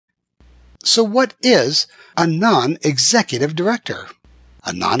So what is a non-executive director?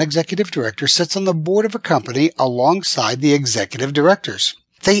 A non-executive director sits on the board of a company alongside the executive directors.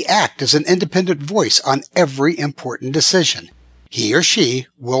 They act as an independent voice on every important decision. He or she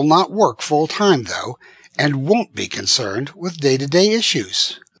will not work full-time, though, and won't be concerned with day-to-day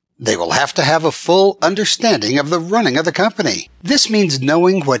issues. They will have to have a full understanding of the running of the company. This means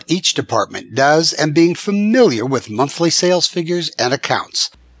knowing what each department does and being familiar with monthly sales figures and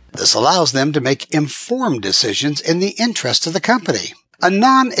accounts. This allows them to make informed decisions in the interest of the company. A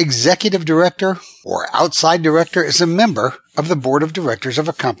non-executive director or outside director is a member of the board of directors of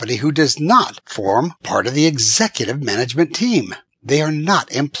a company who does not form part of the executive management team. They are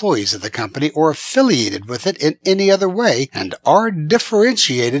not employees of the company or affiliated with it in any other way and are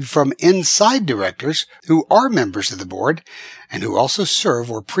differentiated from inside directors who are members of the board and who also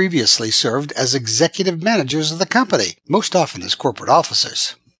serve or previously served as executive managers of the company, most often as corporate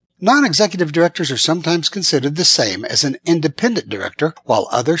officers. Non-executive directors are sometimes considered the same as an independent director, while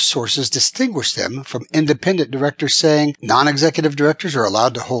other sources distinguish them from independent directors, saying non-executive directors are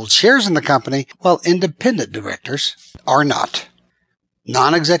allowed to hold shares in the company, while independent directors are not.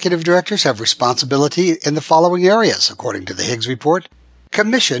 Non-executive directors have responsibility in the following areas, according to the Higgs Report,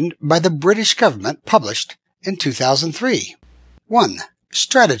 commissioned by the British government, published in 2003. 1.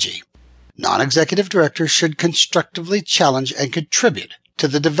 Strategy. Non-executive directors should constructively challenge and contribute to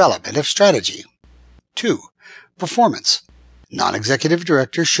the development of strategy. 2. Performance. Non-executive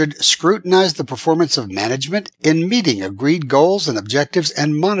directors should scrutinize the performance of management in meeting agreed goals and objectives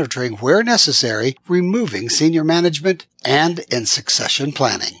and monitoring where necessary, removing senior management, and in succession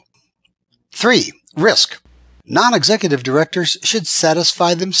planning. 3. Risk. Non-executive directors should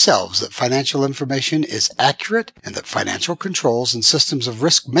satisfy themselves that financial information is accurate and that financial controls and systems of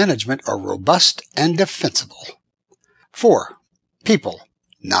risk management are robust and defensible. 4. People.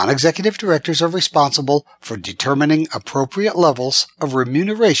 Non-executive directors are responsible for determining appropriate levels of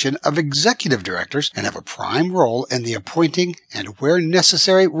remuneration of executive directors and have a prime role in the appointing and, where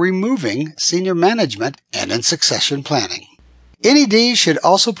necessary, removing senior management and in succession planning. NED should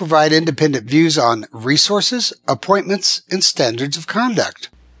also provide independent views on resources, appointments, and standards of conduct.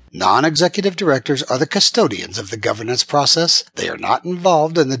 Non-executive directors are the custodians of the governance process. They are not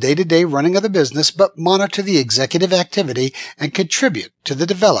involved in the day-to-day running of the business, but monitor the executive activity and contribute to the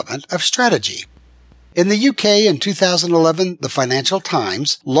development of strategy. In the UK in 2011, the Financial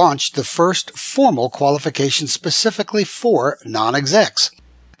Times launched the first formal qualification specifically for non-execs.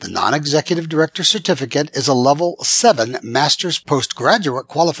 The non-executive director certificate is a Level 7 master's postgraduate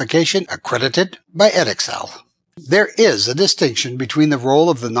qualification accredited by Edexcel. There is a distinction between the role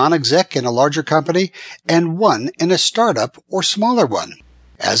of the non-exec in a larger company and one in a startup or smaller one.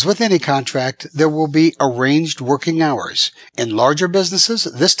 As with any contract, there will be arranged working hours. In larger businesses,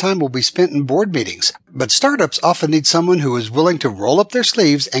 this time will be spent in board meetings, but startups often need someone who is willing to roll up their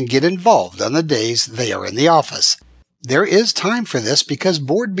sleeves and get involved on the days they are in the office. There is time for this because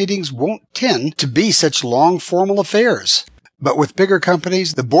board meetings won't tend to be such long formal affairs. But with bigger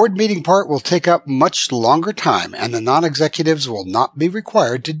companies, the board meeting part will take up much longer time, and the non-executives will not be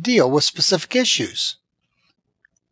required to deal with specific issues.